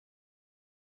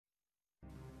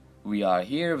We are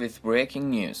here with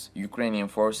breaking news. Ukrainian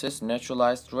forces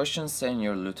neutralized Russian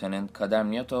senior lieutenant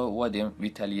nato Vadim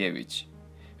Vitalievich.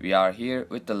 We are here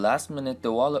with the last-minute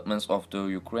developments of the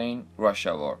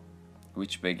Ukraine-Russia war,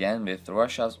 which began with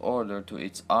Russia's order to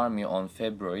its army on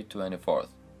February 24th.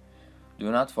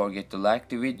 Do not forget to like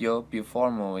the video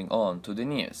before moving on to the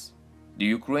news. The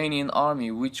Ukrainian army,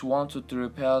 which wanted to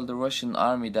repel the Russian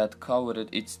army that covered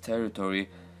its territory,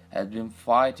 had been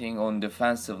fighting on the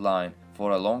defensive line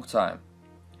for a long time.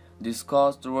 This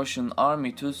caused the Russian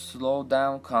army to slow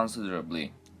down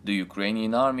considerably. The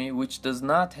Ukrainian army, which does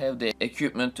not have the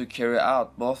equipment to carry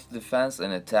out both defense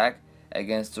and attack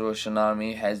against the Russian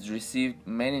army, has received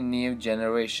many new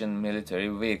generation military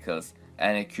vehicles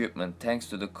and equipment thanks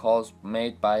to the calls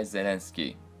made by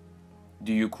Zelensky.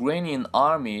 The Ukrainian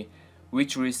army,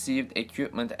 which received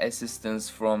equipment assistance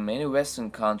from many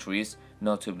Western countries,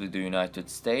 notably the United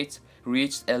States,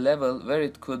 reached a level where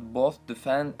it could both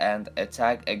defend and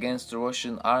attack against the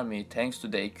Russian army thanks to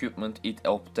the equipment it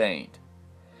obtained.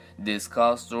 This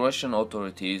caused the Russian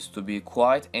authorities to be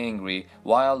quite angry,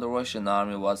 while the Russian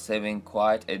army was having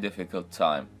quite a difficult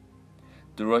time.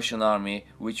 The Russian army,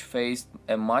 which faced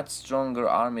a much stronger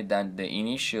army than the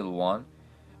initial one,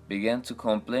 began to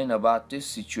complain about this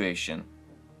situation.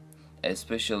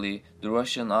 Especially the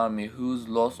Russian army, whose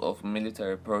loss of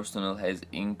military personnel has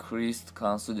increased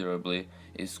considerably,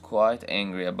 is quite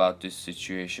angry about this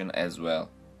situation as well.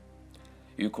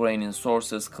 Ukrainian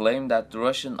sources claim that the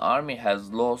Russian army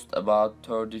has lost about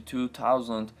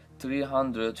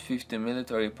 32,350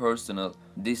 military personnel.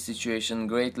 This situation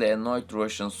greatly annoyed the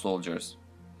Russian soldiers.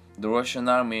 The Russian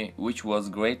army, which was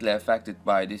greatly affected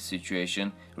by this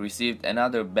situation, received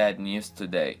another bad news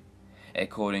today.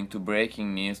 According to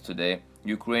breaking news today,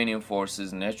 Ukrainian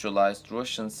forces neutralized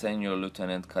Russian senior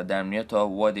lieutenant nato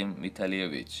Vadim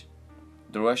Vitalievich.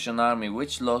 The Russian army,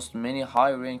 which lost many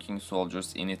high-ranking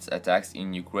soldiers in its attacks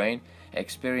in Ukraine,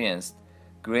 experienced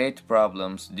great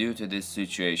problems due to this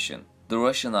situation. The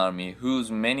Russian army, whose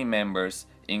many members,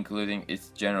 including its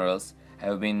generals,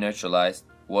 have been neutralized,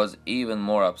 was even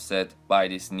more upset by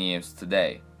this news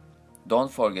today.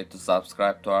 Don't forget to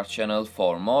subscribe to our channel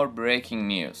for more breaking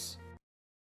news.